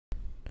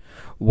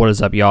What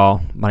is up,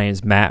 y'all? My name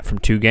is Matt from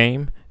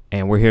 2Game,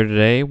 and we're here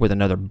today with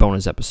another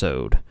bonus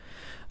episode.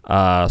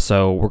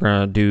 So we're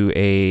going to do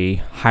a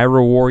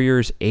Hyrule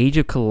Warriors Age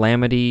of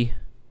Calamity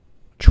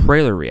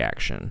trailer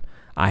reaction.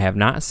 I have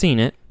not seen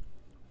it,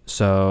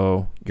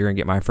 so you're going to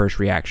get my first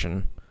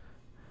reaction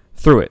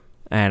through it.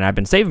 And I've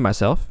been saving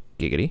myself,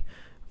 giggity,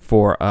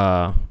 for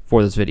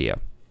this video.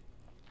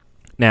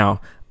 Now,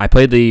 I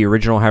played the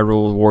original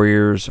Hyrule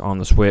Warriors on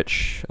the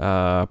Switch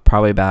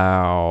probably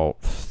about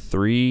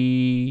 3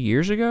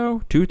 years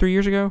ago, 2-3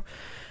 years ago,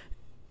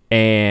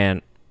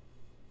 and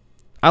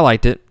I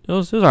liked it. It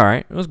was all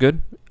right. It was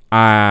good.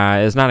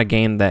 It's not a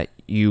game that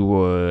you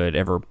would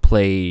ever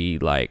play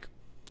like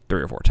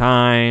 3 or 4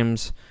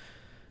 times,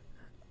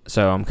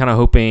 so I'm kind of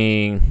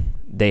hoping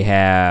they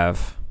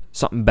have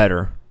something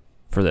better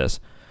for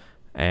this,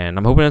 and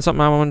I'm hoping it's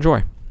something I will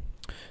enjoy.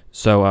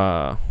 So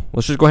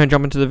let's just go ahead and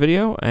jump into the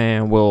video,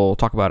 and we'll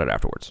talk about it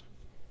afterwards.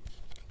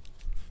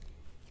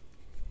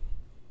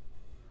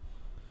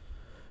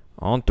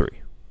 On 3.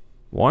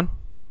 1,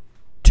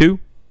 2,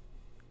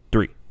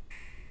 3.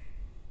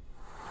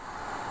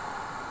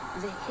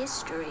 The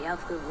history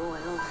of the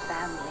royal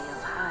family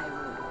of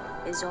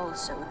Hyrule is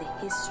also the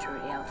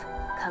history of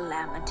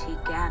Calamity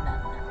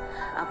Ganon,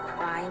 a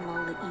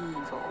primal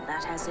evil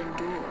that has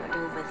endured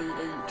over the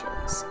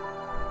ages.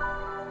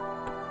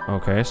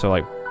 Okay, so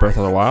like Breath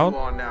of the Wild? You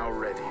are now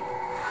ready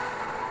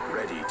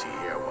to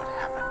hear what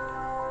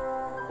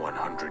happened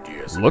 100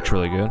 years ago. Looks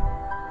really good.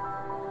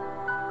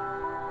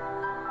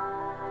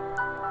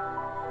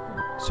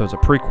 So it's a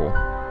prequel.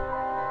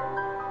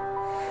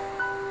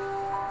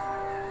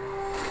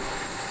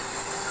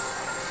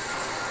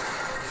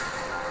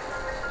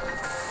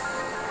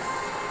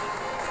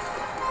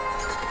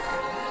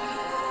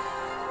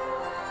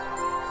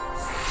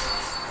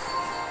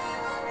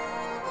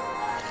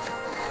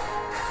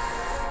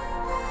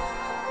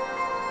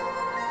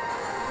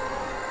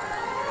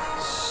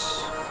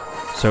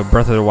 So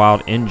Breath of the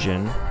Wild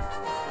engine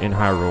in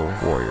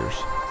Hyrule Warriors.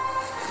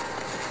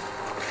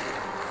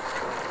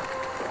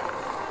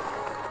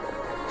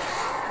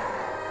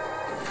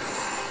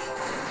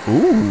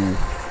 Ooh.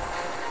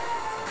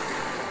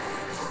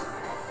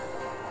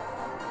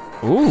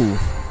 Ooh.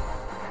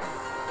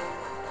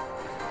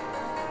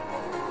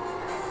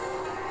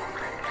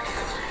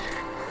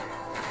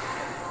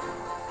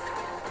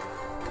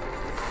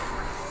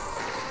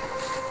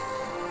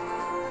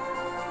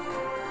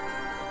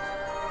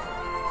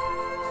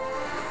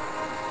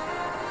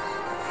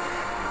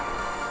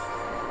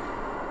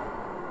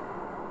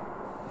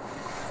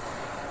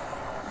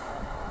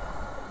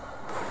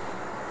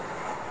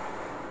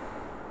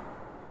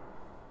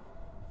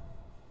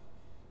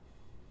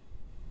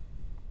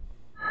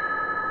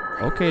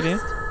 Okay, then.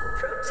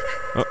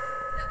 Oh.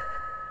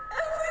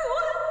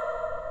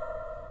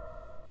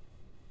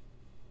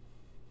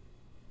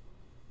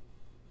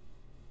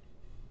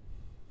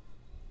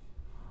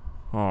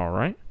 All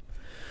right.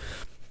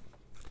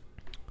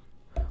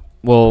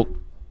 Well,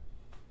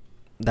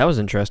 that was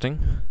interesting.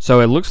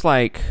 So it looks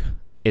like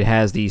it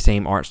has the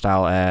same art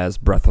style as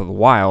Breath of the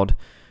Wild,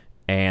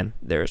 and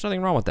there's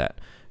nothing wrong with that.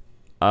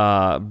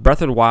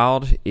 Breath of the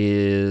Wild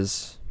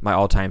is my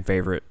all-time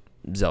favorite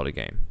Zelda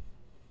game.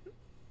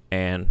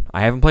 And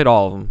I haven't played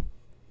all of them,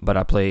 but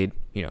I played,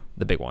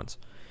 the big ones.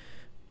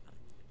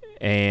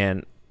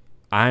 And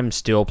I'm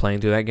still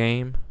playing through that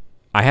game.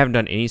 I haven't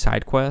done any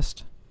side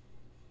quest,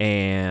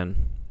 and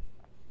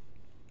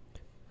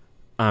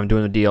I'm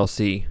doing the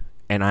DLC,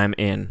 and I'm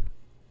in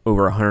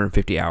over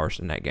 150 hours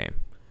in that game.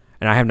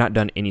 And I have not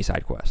done any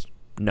side quest.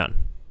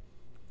 None.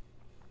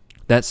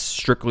 That's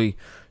strictly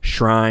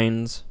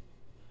shrines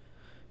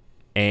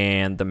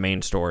and the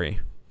main story,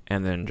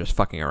 and then just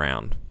fucking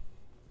around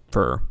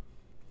for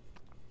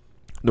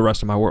the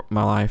rest of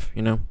my life,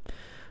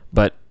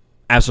 But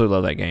absolutely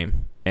love that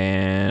game,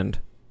 and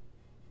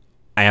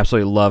I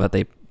absolutely love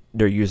that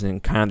they're using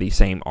kind of the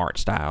same art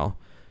style,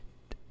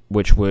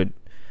 which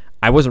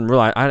I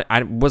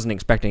wasn't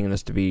expecting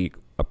this to be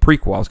a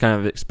prequel. I was kind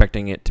of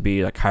expecting it to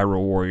be like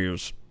Hyrule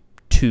Warriors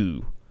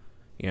 2,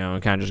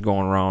 and kind of just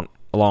going around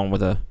along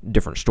with a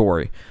different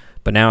story.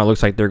 But now it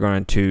looks like they're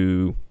going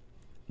to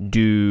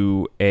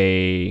do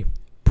a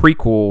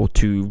prequel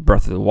to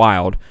Breath of the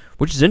Wild,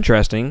 which is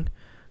interesting.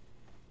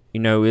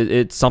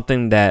 It's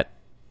something that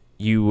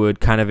you would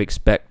kind of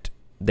expect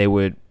they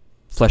would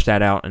flesh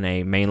that out in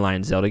a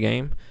mainline Zelda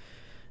game,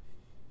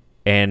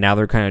 and now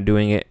they're kind of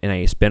doing it in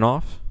a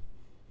spin-off.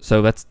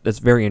 So that's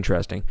very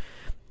interesting.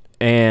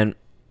 And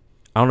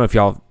I don't know if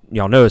y'all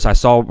noticed, I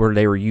saw where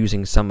they were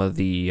using some of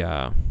the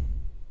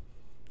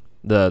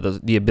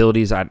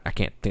abilities. I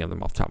can't think of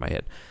them off the top of my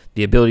head.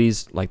 The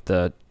abilities like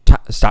the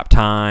stop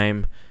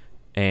time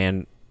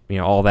and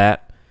all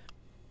that.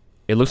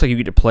 It looks like you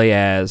get to play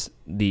as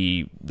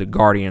the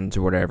Guardians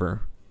or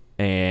whatever,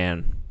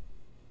 and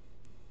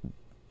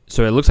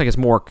so it looks like it's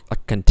more a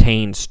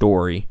contained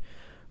story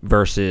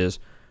versus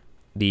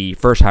the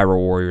first Hyrule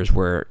Warriors,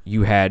 where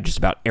you had just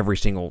about every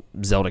single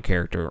Zelda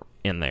character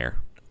in there.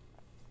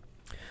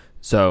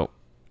 So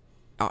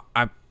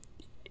I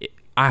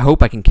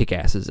hope I can kick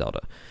ass as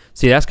Zelda.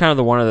 See, that's kind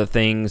of one of the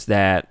things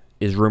that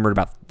is rumored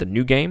about the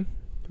new game,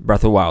 Breath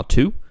of the Wild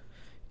 2,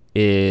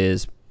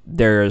 is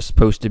there's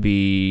supposed to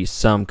be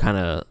some kind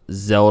of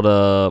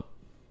Zelda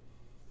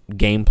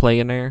gameplay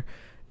in there,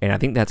 and I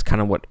think that's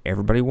kind of what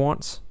everybody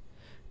wants.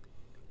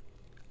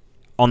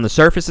 On the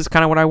surface, it's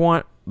kind of what I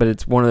want, but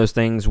it's one of those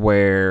things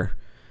where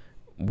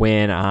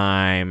when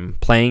I'm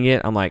playing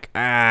it, I'm like,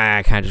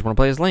 I kind of just want to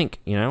play as Link,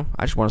 you know?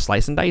 I just want to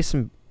slice and dice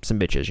some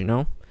bitches, you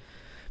know?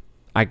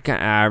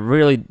 I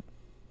really,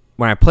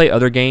 when I play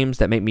other games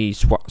that make me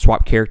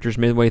swap characters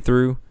midway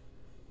through,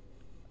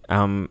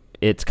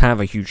 it's kind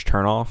of a huge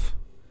turnoff.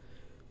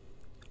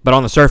 But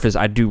on the surface,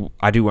 I do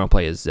want to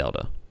play as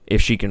Zelda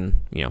if she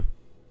can, you know,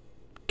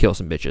 kill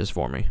some bitches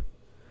for me,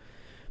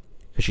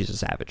 because she's a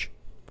savage.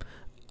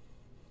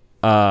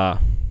 But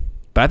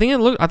I think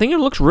it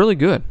looks really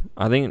good.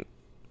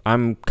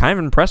 I'm kind of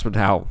impressed with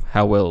how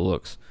well it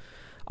looks.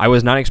 I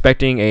was not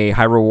expecting a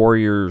Hyrule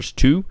Warriors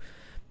 2.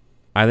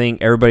 I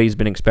think everybody's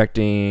been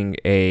expecting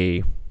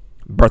a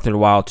Breath of the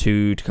Wild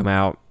 2 to come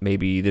out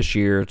maybe this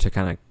year to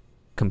kind of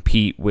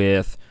compete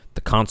with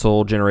the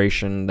console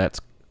generation that's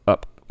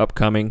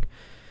upcoming,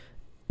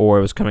 or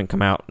it was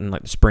come out in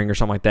like the spring or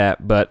something like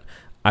that. But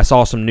I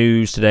saw some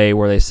news today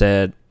where they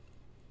said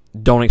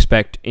don't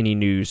expect any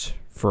news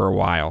for a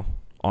while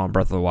on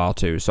Breath of the Wild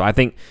 2. So I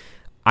think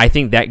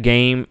that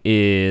game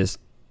is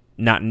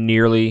not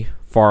nearly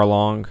far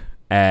along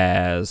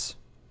as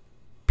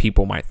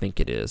people might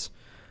think it is.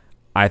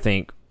 I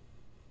think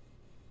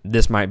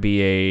this might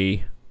be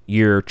a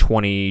year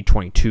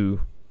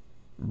 2022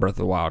 Breath of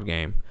the Wild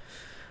game.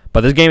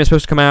 But this game is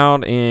supposed to come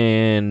out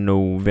in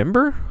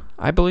November,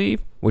 I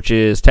believe, which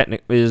is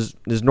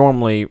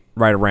normally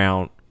right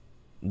around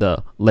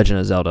the Legend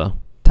of Zelda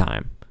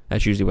time.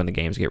 That's usually when the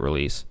games get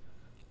released.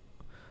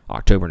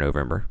 October,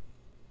 November.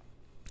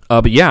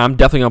 But yeah, I'm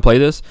definitely going to play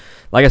this.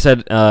 Like I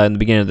said in the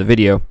beginning of the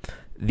video,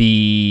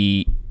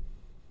 the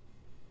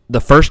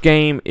first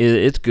game,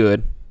 it's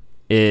good.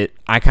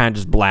 I kind of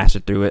just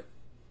blasted through it.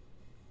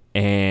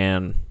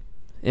 And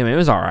I mean, it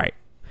was alright.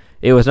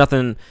 It was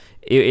nothing.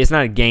 It's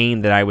not a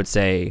game that I would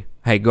say,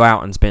 hey, go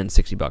out and spend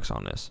 $60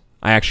 on this.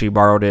 I actually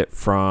borrowed it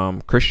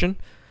from Christian,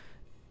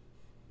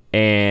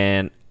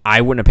 and I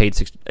wouldn't have paid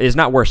 $60. It's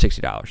not worth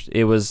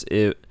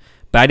 $60.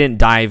 But I didn't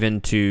dive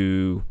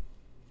into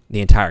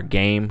the entire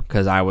game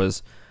because I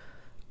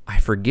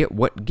forget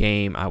what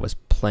game I was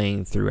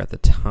playing through at the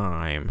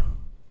time.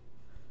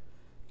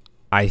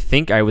 I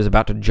think I was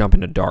about to jump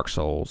into Dark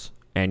Souls,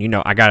 and you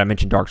know I gotta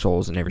mention Dark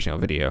Souls in every single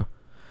video,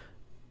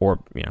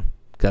 or you know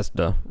that's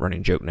the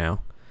running joke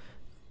now.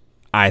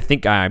 I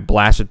think I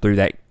blasted through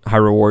that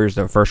Hyrule Warriors,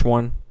 the first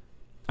one.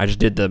 I just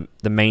did the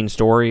main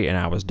story, and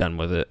I was done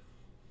with it.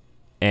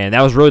 And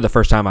that was really the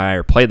first time I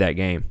ever played that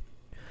game.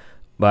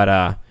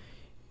 But,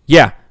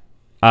 yeah.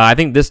 I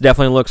think this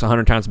definitely looks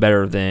 100 times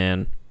better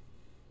than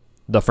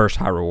the first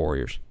Hyrule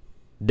Warriors.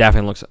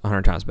 Definitely looks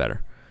 100 times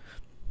better.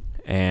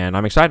 And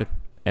I'm excited.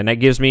 And that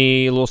gives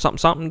me a little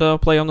something to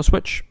play on the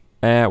Switch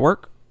at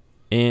work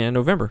in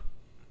November.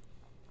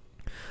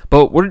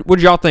 But what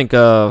did y'all think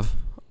of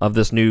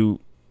this new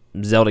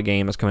Zelda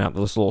game that's coming out,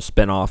 this little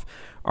spinoff?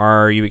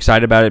 Are you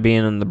excited about it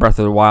being in the Breath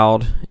of the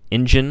Wild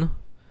engine,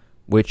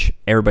 which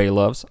everybody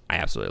loves? I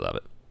absolutely love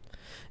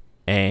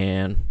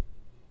it.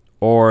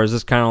 Or is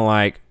this kind of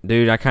like,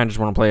 dude, I kind of just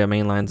want to play a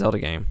mainline Zelda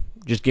game.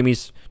 Just give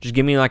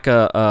me like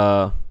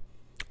a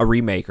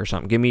remake or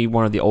something. Give me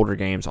one of the older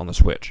games on the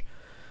Switch.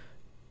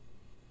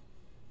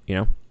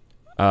 You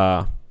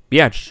know,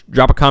 yeah. Just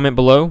drop a comment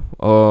below.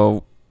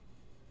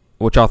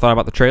 What y'all thought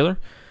about the trailer,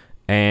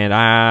 and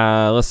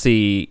let's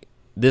see.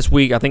 This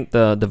week, I think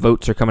the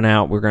votes are coming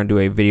out. We're going to do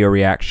a video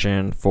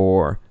reaction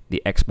for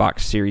the Xbox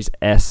Series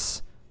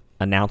S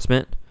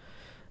announcement.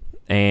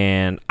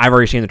 And I've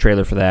already seen the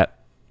trailer for that.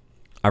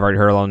 I've already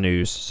heard a lot of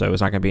news, so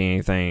it's not going to be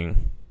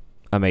anything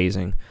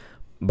amazing.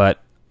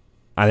 But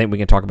I think we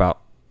can talk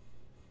about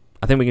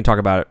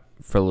it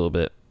for a little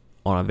bit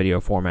on a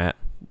video format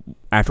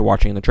after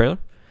watching the trailer.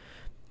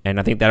 And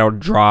I think that'll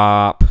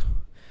drop.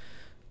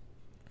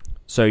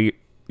 So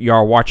you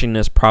are watching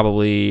this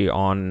probably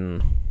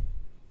on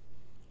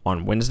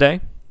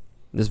Wednesday,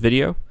 this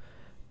video.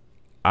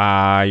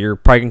 You're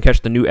probably going to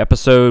catch the new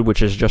episode,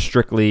 which is just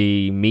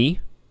strictly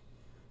me.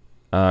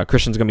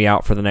 Christian's going to be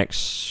out for the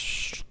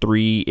next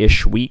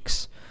 3-ish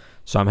weeks,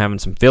 so I'm having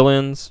some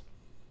fill-ins.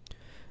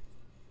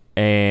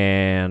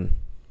 And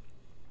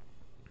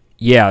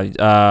yeah,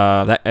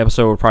 that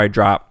episode will probably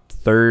drop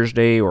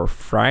Thursday or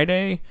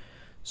Friday.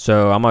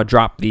 So I'm going to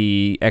drop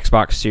the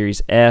Xbox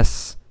Series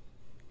S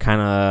kind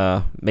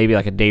of maybe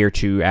like a day or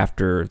two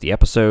after the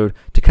episode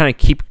to kind of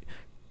keep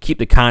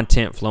the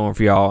content flowing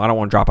for y'all. I don't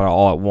want to drop it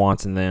all at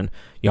once and then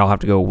y'all have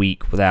to go a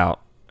week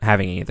without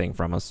having anything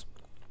from us.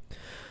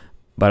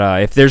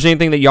 But if there's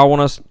anything that y'all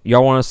want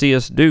to see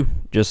us do,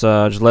 just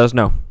let us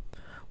know.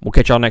 We'll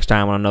catch y'all next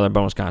time on another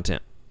bonus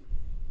content.